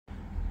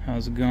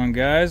How's it going,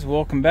 guys?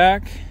 Welcome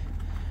back.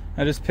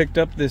 I just picked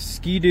up this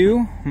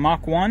Ski-Doo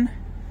Mach 1. I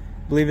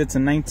believe it's a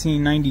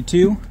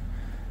 1992.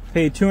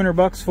 Paid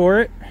 $200 for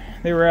it.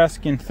 They were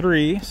asking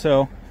 $3,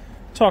 so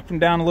talked them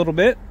down a little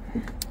bit.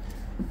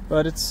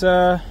 But it's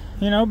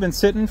been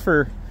sitting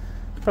for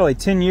probably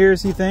 10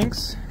 years, he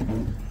thinks.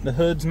 The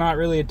hood's not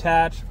really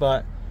attached,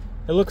 but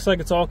it looks like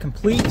it's all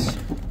complete.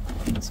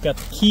 It's got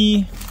the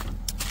key.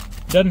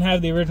 Doesn't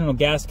have the original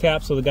gas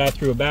cap, so the guy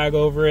threw a bag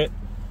over it.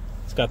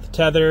 It's got the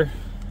tether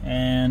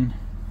and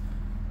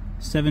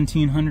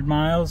 1,700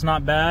 miles.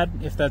 Not bad,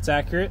 if that's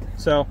accurate.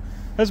 So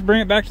let's bring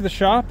it back to the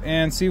shop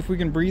and see if we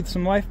can breathe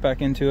some life back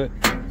into it.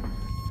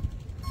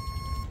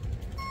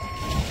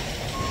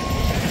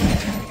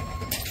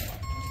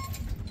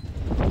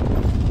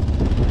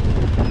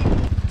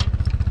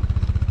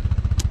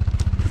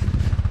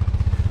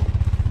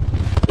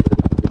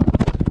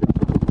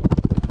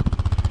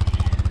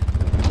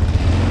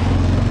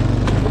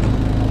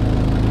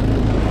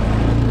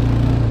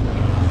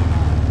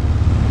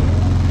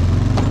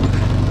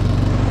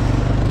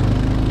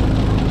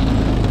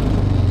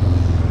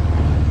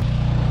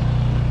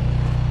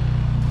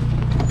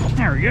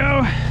 There we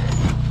go.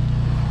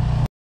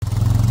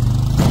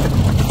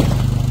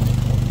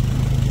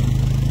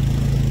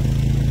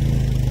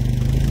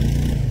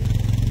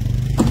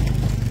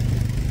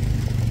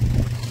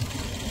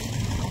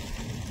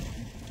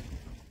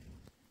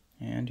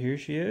 And here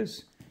she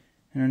is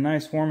in a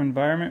nice warm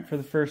environment for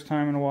the first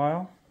time in a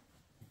while.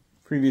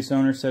 Previous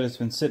owner said it's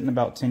been sitting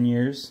about 10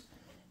 years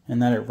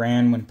and that it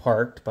ran when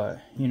parked,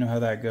 but you know how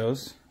that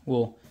goes.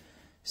 We'll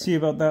see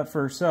about that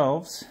for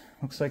ourselves.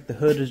 Looks like the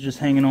hood is just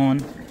hanging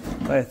on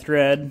by a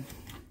thread.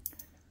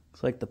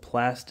 Looks like the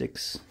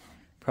plastics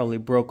probably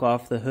broke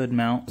off the hood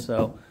mount,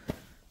 so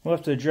we'll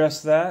have to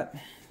adjust that.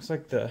 Looks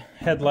like the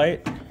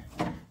headlight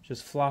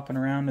just flopping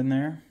around in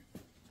there.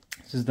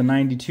 This is the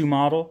 92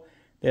 model.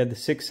 They had the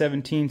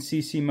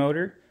 617cc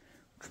motor,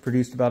 which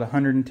produced about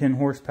 110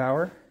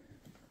 horsepower.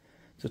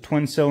 It's a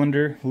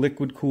twin-cylinder,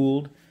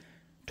 liquid-cooled,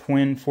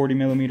 twin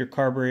 40mm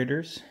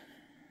carburetors.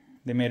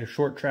 They made a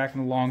short track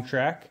and a long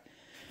track.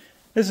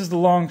 This is the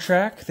long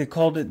track. They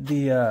called it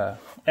the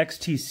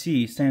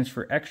XTC, stands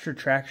for Extra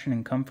Traction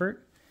and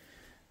Comfort.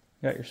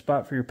 Got your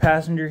spot for your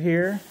passenger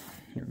here.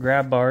 Your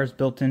grab bars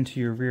built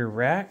into your rear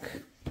rack.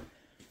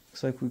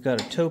 Looks like we've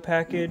got a tow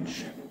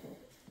package.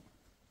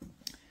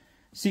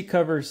 Seat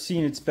cover's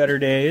seen its better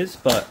days,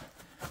 but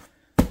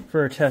for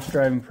our test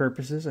driving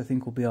purposes, I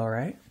think we'll be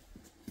alright.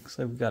 Looks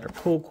like we've got our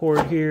pull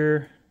cord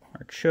here,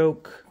 our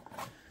choke.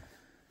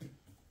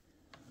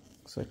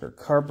 Looks like our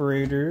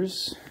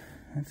carburetors.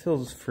 It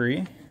feels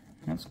free.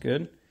 That's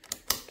good.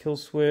 Kill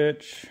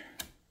switch.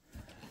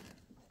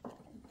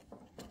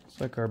 Looks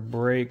like our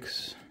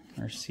brakes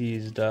are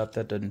seized up.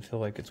 That doesn't feel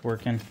like it's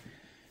working.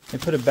 They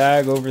put a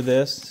bag over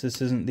this.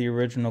 This isn't the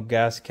original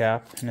gas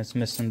cap, and it's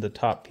missing the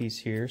top piece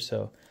here,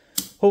 so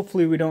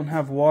hopefully we don't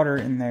have water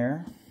in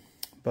there.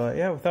 But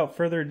yeah, without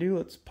further ado,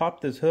 let's pop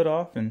this hood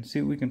off and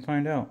see what we can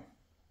find out.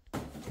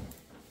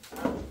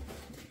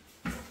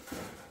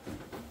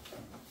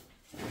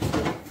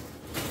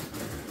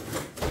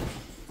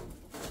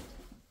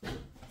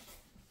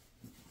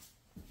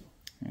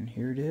 And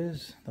here it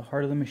is, the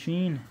heart of the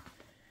machine.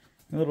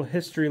 A little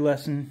history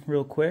lesson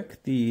real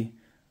quick. The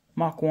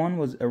Mach 1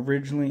 was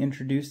originally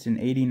introduced in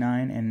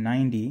 89 and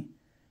 90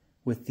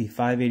 with the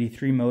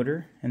 583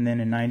 motor, and then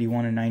in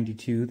 91 and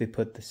 92 they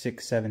put the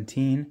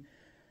 617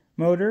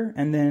 motor,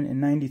 and then in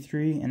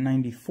 93 and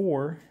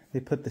 94 they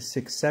put the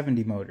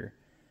 670 motor.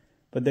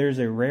 But there's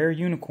a rare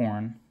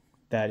unicorn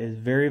that is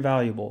very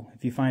valuable.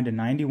 If you find a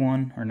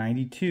 91 or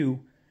 92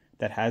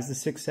 that has the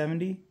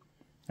 670,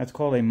 that's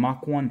called a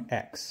Mach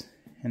 1X.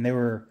 And they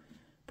were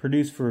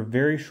produced for a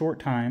very short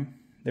time.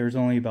 There was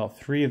only about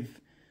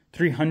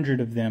 300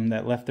 of them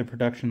that left the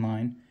production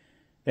line.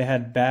 They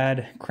had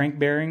bad crank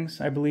bearings,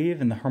 I believe,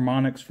 and the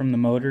harmonics from the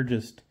motor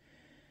just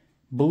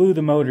blew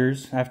the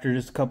motors after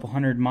just a couple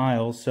hundred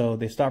miles, so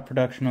they stopped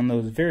production on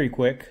those very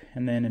quick.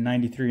 And then in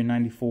 93 and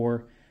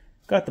 94,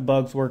 got the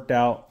bugs worked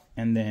out,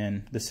 and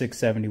then the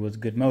 670 was a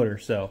good motor.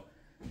 So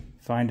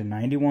find a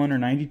 91 or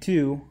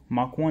 92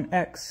 Mach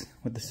 1X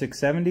with the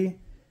 670.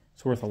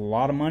 It's worth a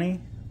lot of money,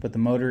 but the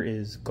motor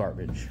is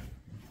garbage.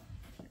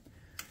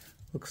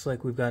 Looks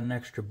like we've got an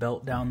extra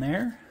belt down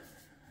there,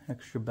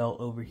 extra belt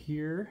over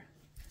here.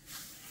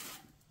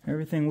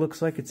 Everything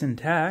looks like it's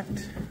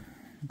intact.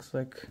 Looks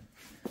like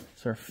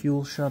it's our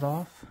fuel shut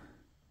off.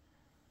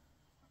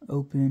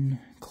 Open,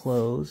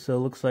 close. So it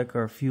looks like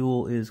our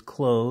fuel is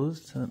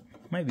closed. So that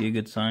might be a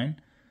good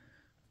sign.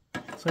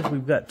 Looks like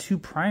we've got two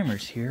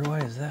primers here.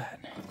 Why is that?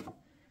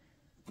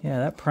 Yeah,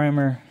 that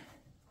primer,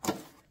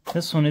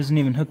 this one isn't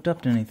even hooked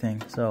up to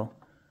anything, so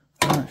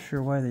I'm not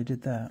sure why they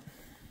did that.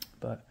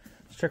 But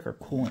let's check our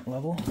coolant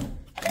level.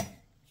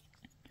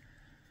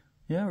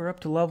 Yeah, we're up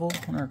to level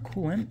on our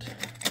coolant.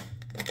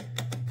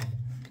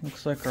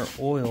 Looks like our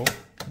oil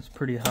is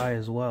pretty high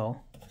as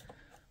well,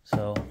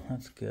 so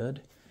that's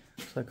good.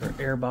 Looks like our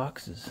air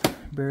box is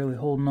barely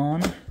holding on.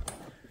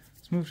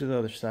 Let's move to the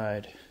other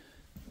side.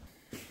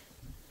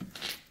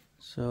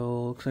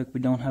 So looks like we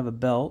don't have a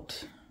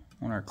belt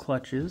on our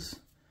clutches.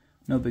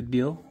 No big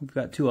deal, we've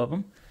got two of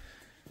them.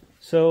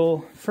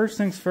 So first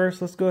things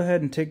first, let's go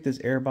ahead and take this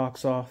air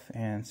box off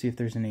and see if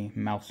there's any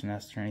mouse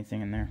nests or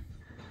anything in there.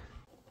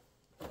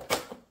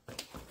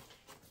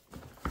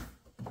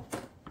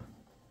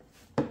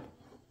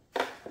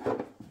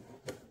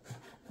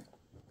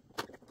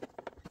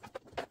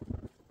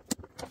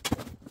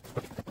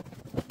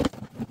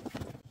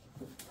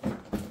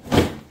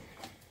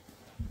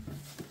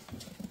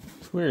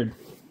 It's weird.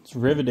 It's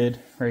riveted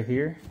right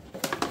here,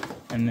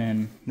 and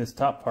then this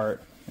top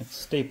part, it's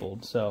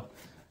stapled, so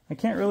I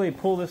can't really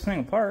pull this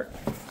thing apart,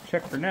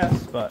 check for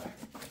nests, but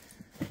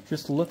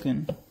just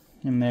looking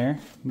in there,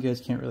 you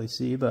guys can't really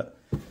see, but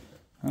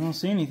I don't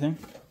see anything.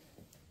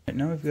 Right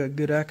now we've got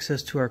good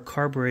access to our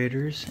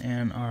carburetors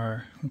and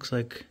our, looks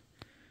like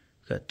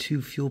we've got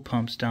two fuel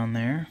pumps down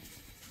there.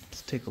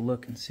 Let's take a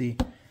look and see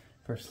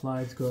if our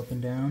slides go up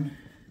and down.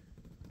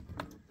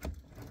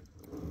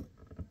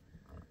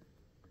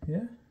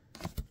 Yeah,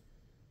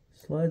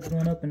 slides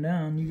going up and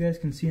down. You guys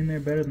can see in there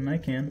better than I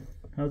can.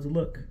 How's it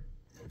look?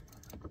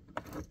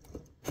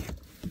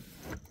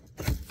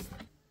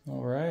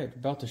 Alright,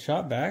 about to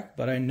shop back,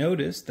 but I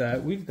noticed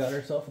that we've got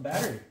ourselves a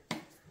battery.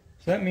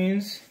 So that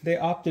means they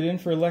opted in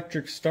for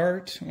electric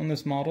start on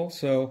this model,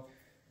 so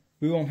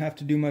we won't have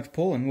to do much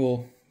pulling.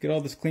 We'll get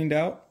all this cleaned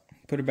out,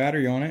 put a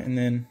battery on it, and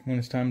then when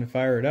it's time to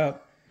fire it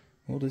up,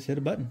 we'll just hit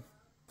a button.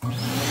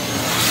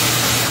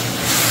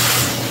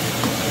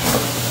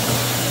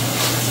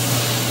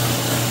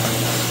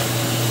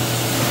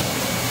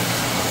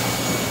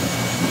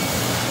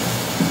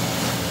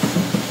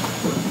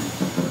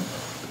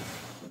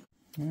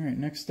 Alright,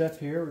 next step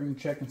here, we're going to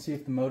check and see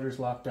if the motor's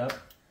locked up.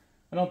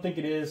 I don't think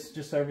it is,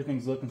 just so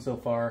everything's looking so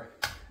far.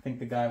 I think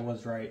the guy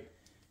was right.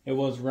 It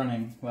was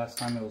running last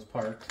time it was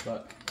parked,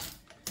 but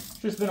it's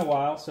just been a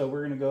while, so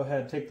we're going to go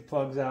ahead and take the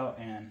plugs out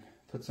and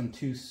put some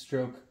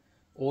 2-stroke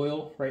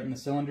oil right in the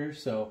cylinder,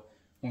 so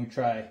when we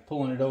try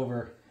pulling it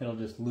over, it'll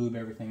just lube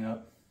everything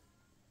up.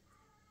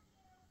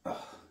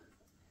 Oh,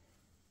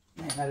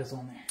 man, that is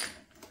on there.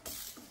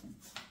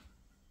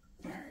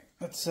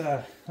 Let's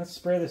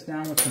spray this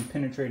down with some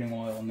penetrating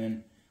oil, and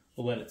then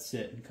we'll let it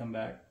sit and come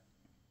back.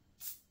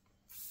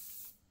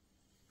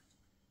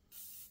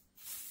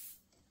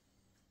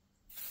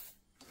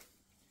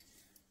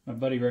 My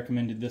buddy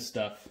recommended this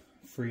stuff,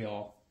 free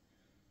all.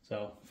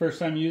 So first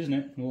time using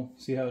it, we'll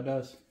see how it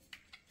does.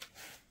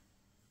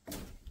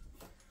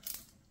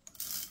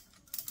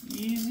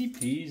 Easy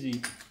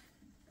peasy.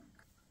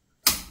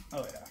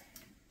 Oh yeah.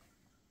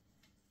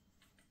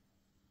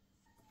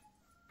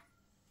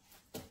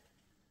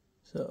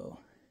 So,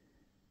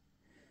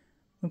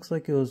 looks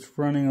like it was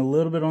running a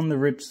little bit on the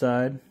rich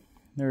side.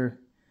 They're a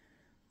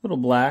little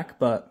black,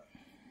 but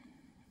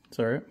it's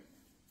alright.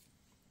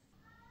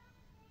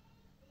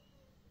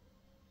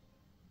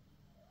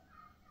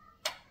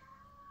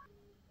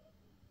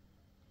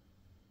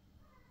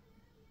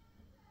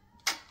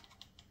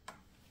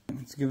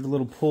 Let's give it a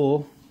little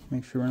pull,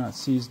 make sure we're not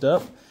seized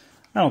up.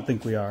 I don't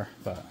think we are,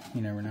 but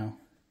you never know.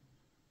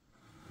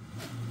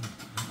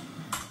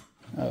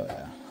 Oh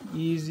yeah,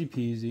 easy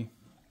peasy.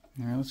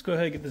 Alright, let's go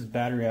ahead and get this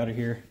battery out of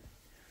here.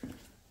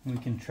 We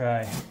can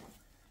try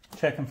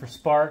checking for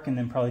spark and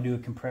then probably do a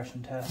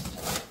compression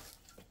test.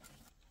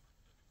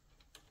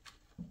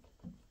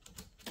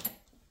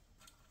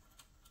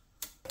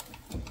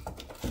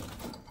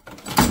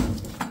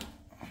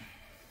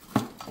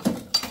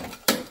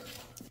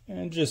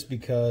 And just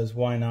because,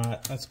 why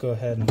not? Let's go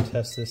ahead and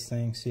test this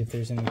thing, see if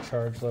there's any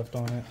charge left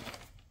on it.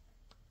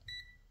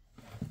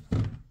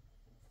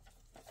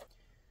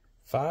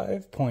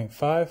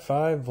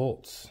 5.55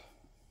 volts.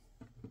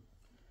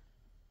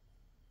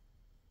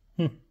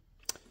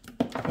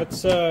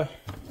 Let's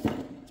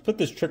put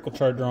this trickle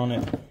charger on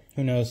it.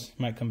 Who knows,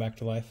 might come back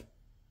to life.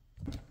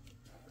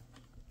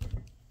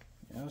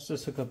 Yeah, let's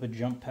just hook up a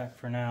jump pack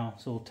for now.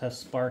 So we'll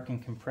test spark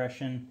and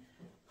compression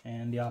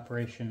and the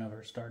operation of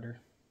our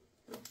starter.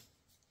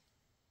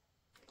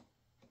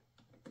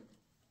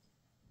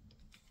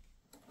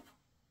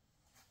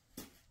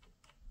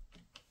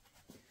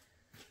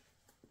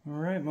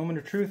 Alright, moment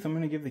of truth. I'm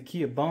going to give the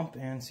key a bump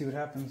and see what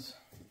happens.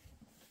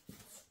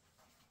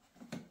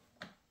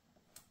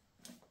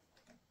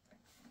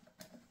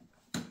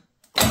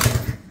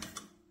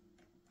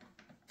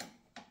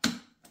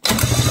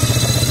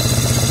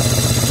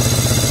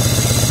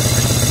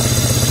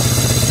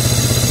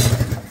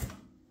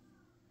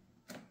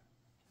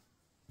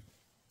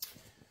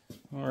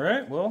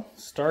 Alright, well,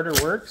 starter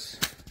works.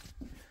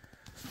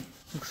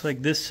 Looks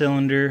like this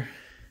cylinder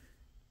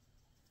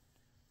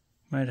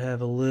might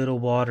have a little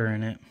water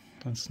in it.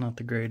 That's not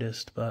the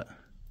greatest, but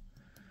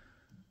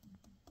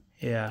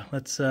yeah,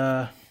 let's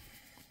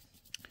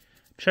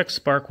check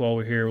spark while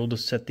we're here. We'll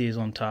just set these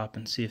on top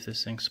and see if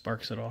this thing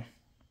sparks at all.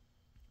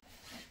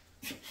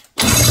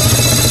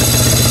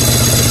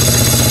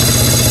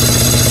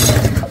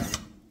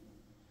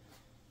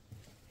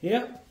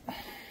 Yep, I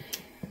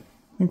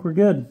think we're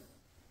good.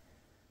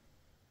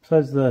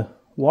 Besides the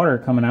water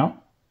coming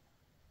out.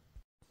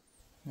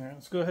 All right,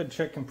 let's go ahead and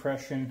check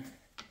compression.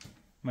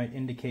 Might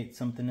indicate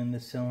something in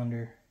this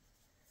cylinder.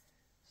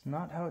 It's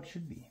not how it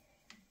should be.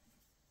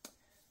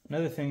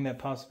 Another thing that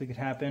possibly could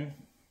happen,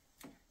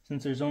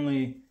 since there's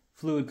only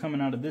fluid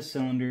coming out of this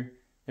cylinder,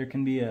 there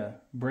can be a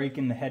break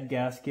in the head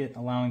gasket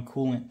allowing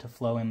coolant to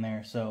flow in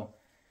there. So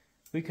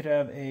we could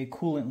have a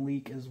coolant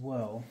leak as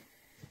well.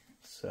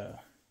 Let's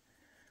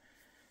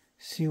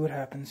see what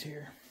happens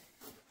here.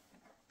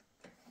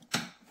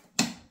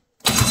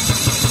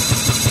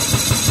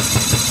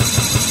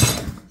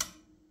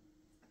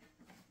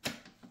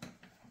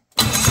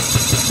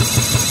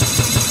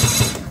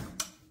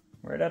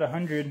 Right at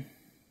 100,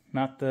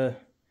 not the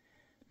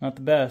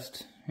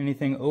best.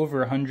 Anything over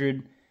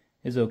 100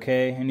 is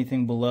okay.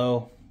 Anything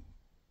below,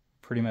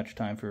 pretty much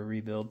time for a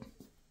rebuild.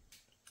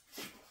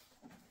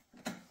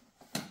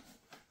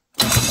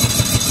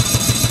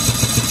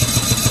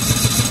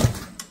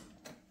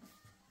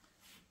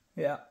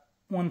 Yeah,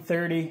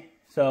 130.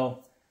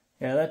 So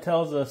yeah, that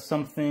tells us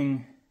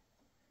something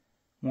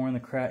more on the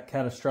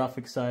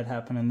catastrophic side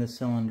happened in this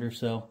cylinder.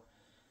 So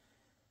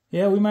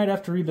yeah, we might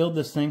have to rebuild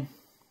this thing.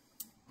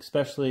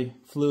 Especially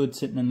fluid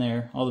sitting in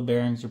there. All the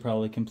bearings are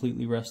probably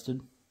completely rusted.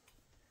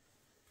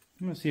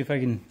 I'm going to see if I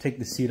can take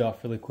the seat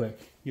off really quick.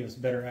 Give us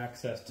better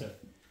access to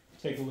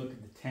take a look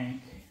at the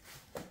tank.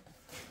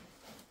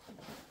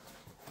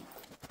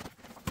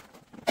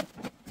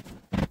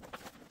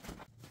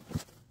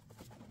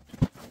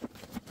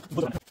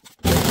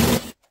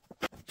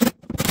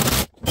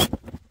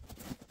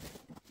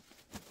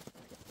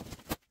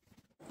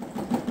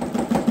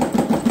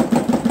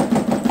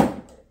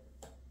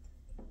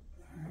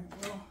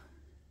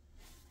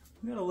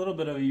 Got a little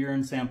bit of a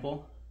urine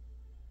sample.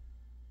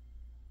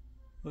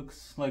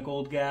 Looks like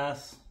old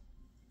gas.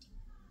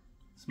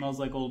 Smells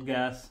like old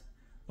gas.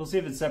 We'll see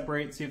if it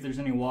separates, see if there's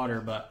any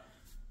water, but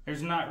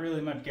there's not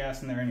really much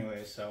gas in there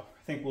anyway, so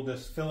I think we'll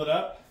just fill it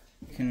up.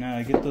 We can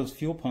get those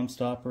fuel pumps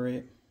to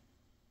operate.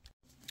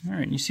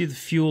 Alright, you see the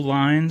fuel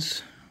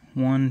lines,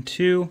 1,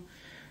 2.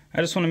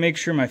 I just want to make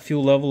sure my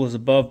fuel level is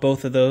above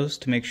both of those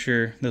to make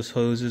sure those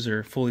hoses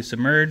are fully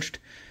submerged.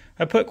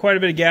 I put quite a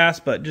bit of gas,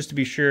 but just to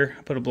be sure,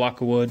 I put a block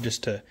of wood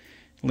just to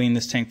lean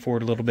this tank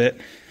forward a little bit.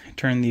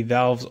 Turn the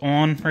valves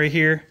on right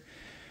here.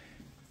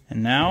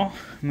 And now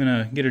I'm going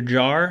to get a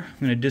jar. I'm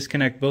going to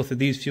disconnect both of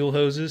these fuel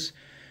hoses,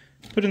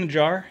 put it in the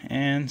jar,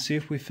 and see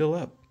if we fill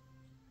up.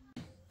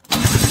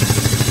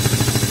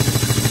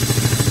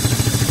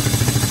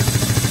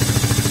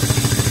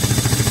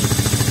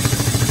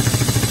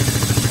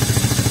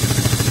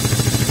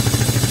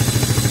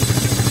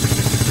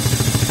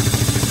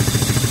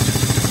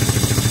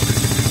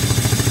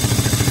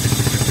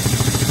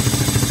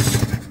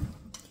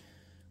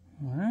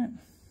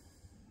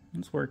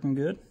 It's working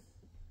good.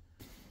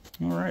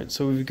 Alright,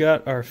 so we've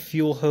got our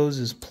fuel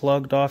hoses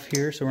plugged off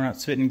here so we're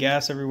not spitting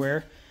gas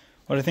everywhere.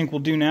 What I think we'll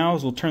do now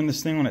is we'll turn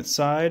this thing on its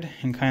side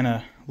and kind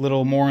of a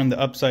little more on the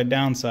upside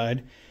down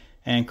side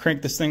and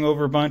crank this thing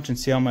over a bunch and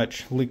see how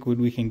much liquid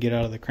we can get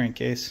out of the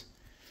crankcase.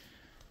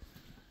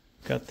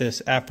 Got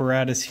this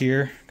apparatus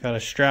here, got a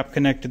strap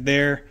connected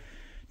there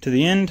to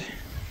the end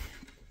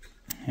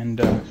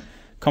and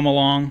come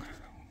along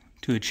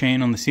to a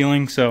chain on the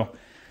ceiling. So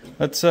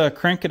let's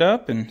crank it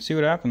up and see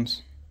what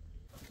happens.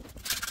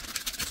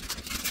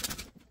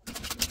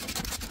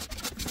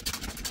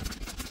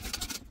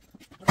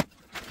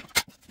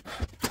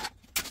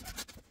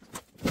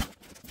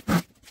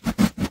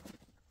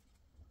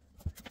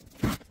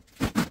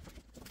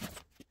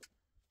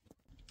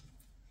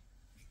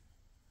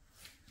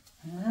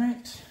 All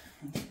right,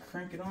 let's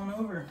crank it on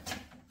over.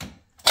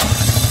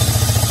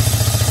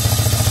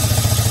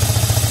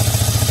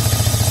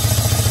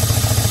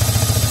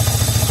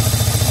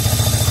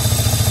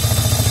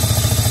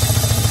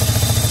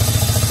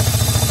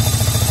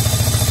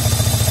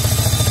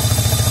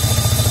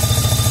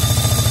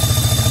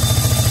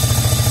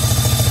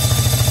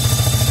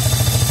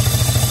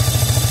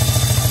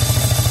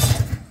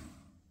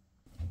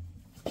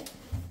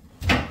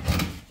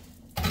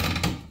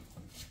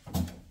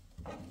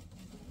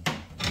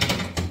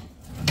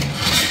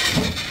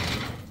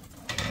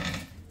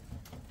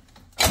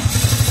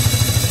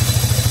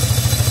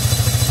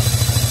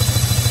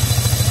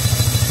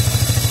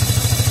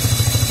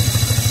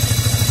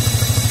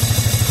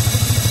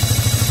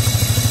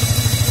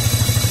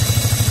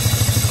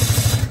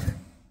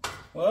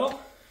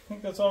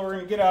 That's all we're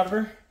going to get out of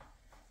her.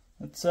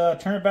 Let's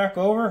turn it back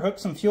over, hook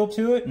some fuel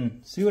to it,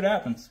 and see what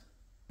happens.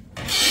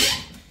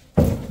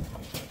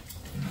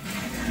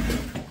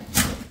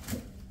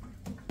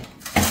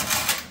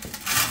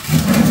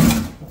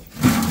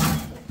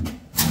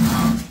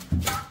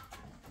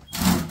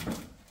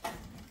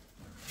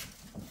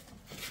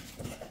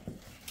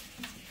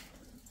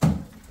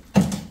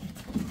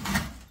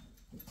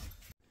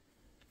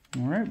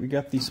 Alright, we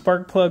got the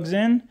spark plugs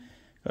in.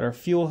 Got our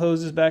fuel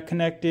hoses back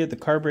connected, the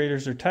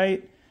carburetors are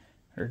tight,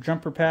 our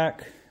jumper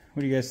pack.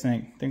 What do you guys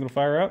think? Think it'll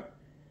fire up?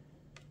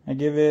 I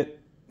give it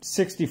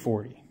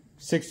 60-40.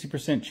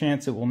 60%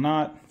 chance it will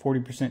not,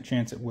 40%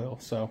 chance it will.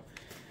 So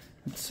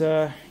let's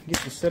get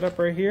the setup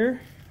right here.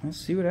 let's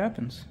see what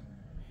happens.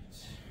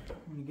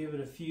 I'm gonna give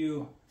it a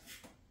few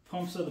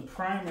pumps of the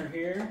primer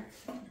here,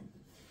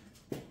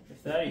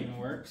 if that even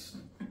works.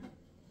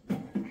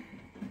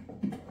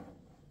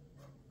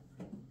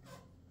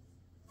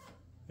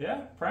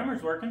 Yeah,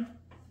 primer's working.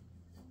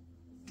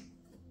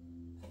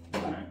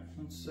 All right,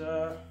 let's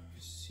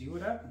see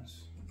what happens.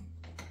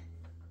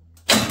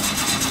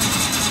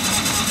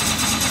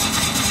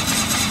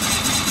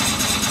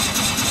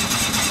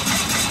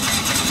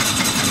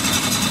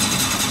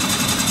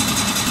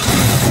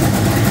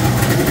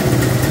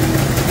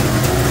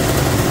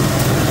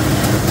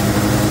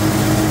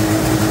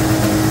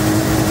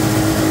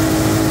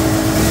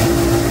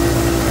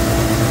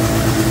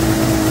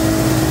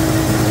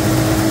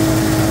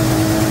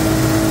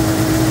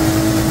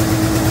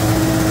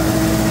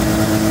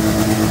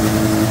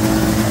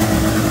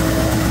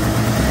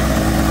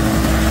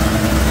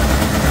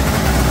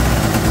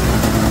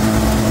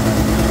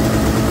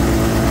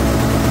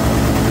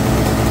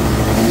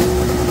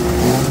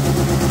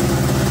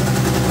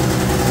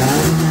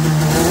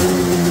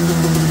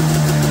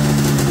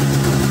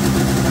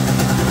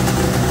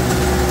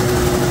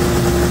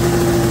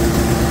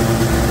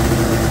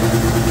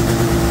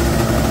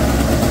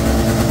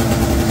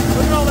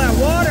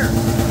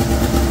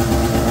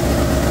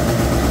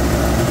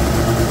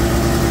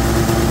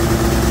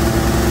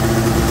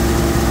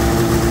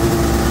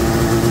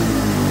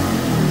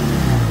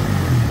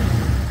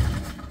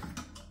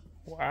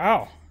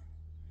 Wow,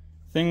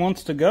 thing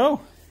wants to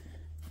go.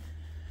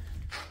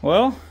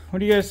 Well, what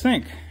do you guys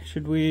think?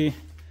 Should we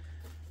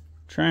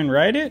try and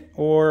ride it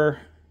or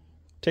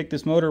take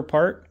this motor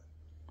apart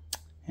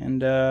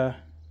and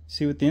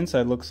see what the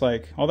inside looks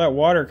like? All that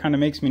water kind of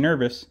makes me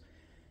nervous.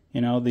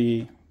 You know,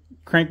 the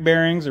crank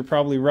bearings are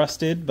probably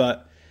rusted,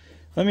 but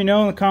let me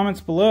know in the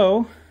comments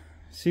below.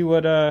 See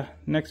what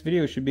next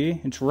video should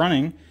be. It's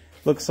running.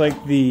 Looks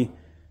like the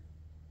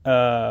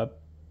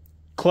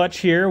clutch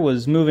here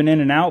was moving in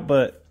and out,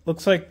 but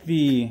looks like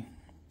the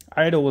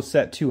idle was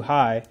set too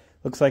high.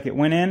 Looks like it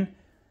went in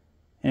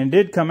and it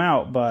did come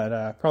out,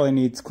 but probably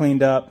needs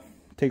cleaned up.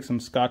 Take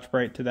some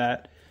Scotch-Brite to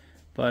that.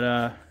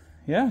 But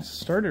yeah,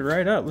 start it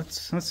right up.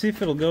 Let's see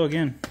if it'll go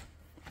again.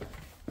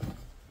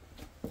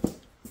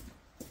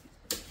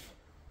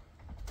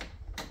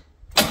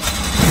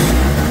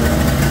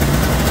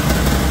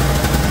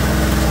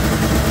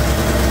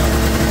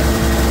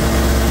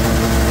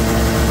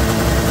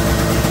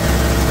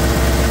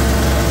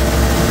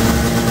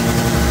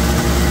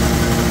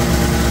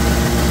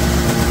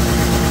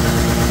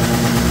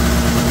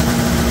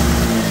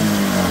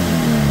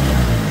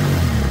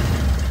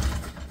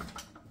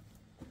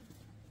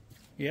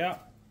 Yeah,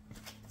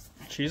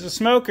 she's a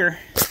smoker.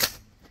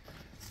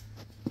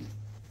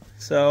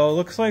 So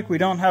looks like we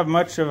don't have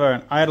much of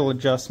an idle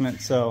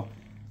adjustment, so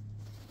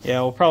yeah,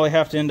 we'll probably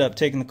have to end up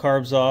taking the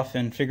carbs off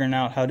and figuring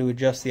out how to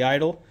adjust the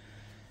idle.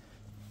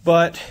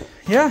 But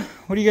yeah,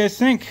 what do you guys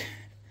think?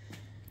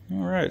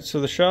 Alright, so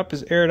the shop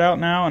is aired out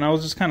now, and I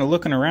was just kind of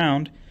looking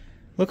around.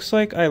 Looks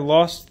like I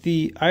lost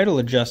the idle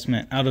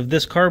adjustment out of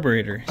this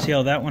carburetor. See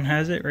how that one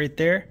has it right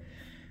there?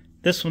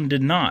 This one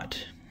did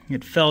not.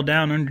 It fell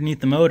down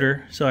underneath the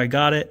motor, so I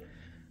got it.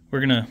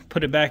 We're gonna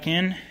put it back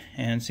in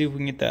and see if we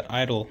can get that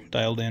idle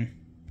dialed in.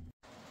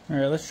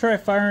 Alright, let's try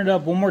firing it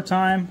up one more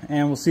time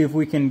and we'll see if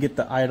we can get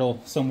the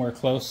idle somewhere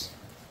close.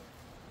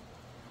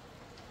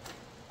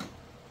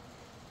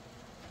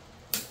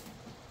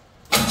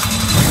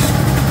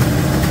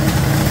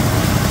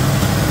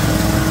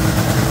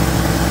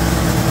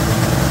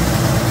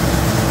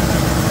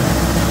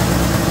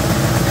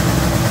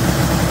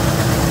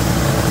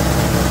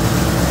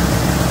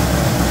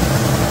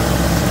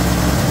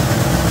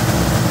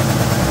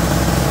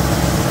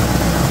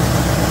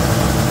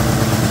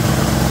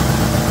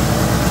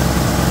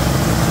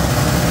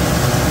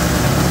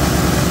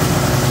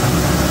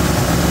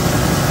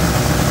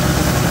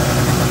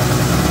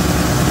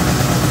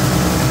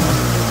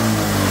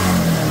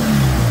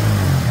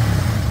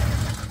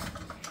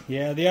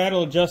 Yeah, the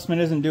idle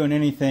adjustment isn't doing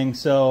anything,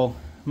 so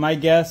my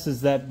guess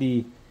is that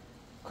the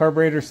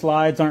carburetor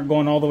slides aren't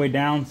going all the way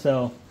down,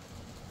 so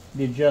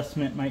the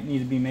adjustment might need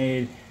to be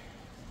made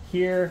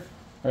here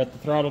or at the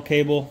throttle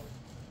cable.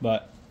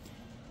 But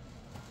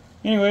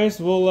anyways,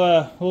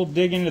 we'll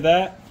dig into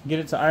that, get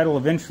it to idle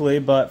eventually,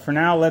 but for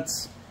now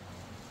let's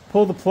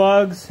pull the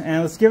plugs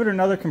and let's give it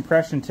another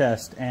compression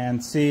test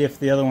and see if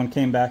the other one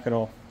came back at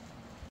all.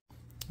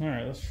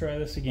 Alright, let's try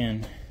this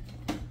again.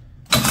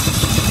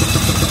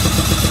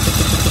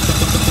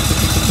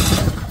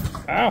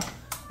 Wow,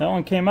 that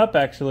one came up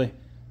actually.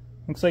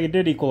 Looks like it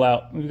did equal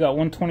out. We've got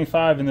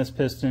 125 in this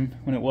piston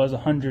when it was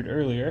 100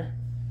 earlier.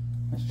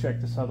 Let's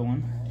check this other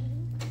one.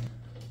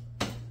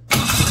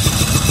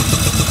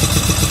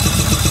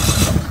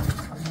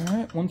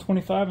 Alright,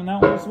 125 in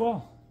that one as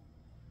well.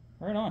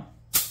 Right on.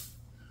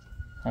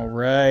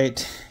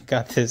 Alright,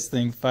 got this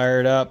thing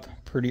fired up.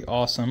 Pretty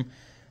awesome.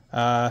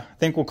 I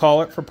think we'll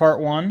call it for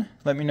part one.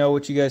 Let me know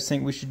what you guys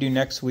think we should do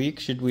next week.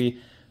 Should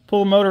we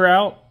pull the motor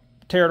out,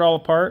 tear it all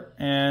apart,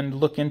 and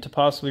look into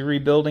possibly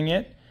rebuilding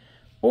it?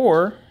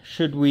 Or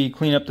should we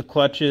clean up the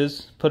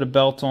clutches, put a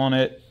belt on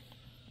it,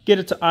 get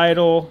it to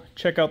idle,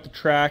 check out the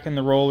track and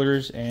the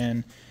rollers,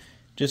 and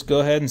just go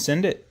ahead and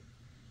send it?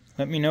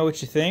 Let me know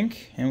what you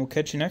think, and we'll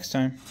catch you next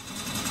time.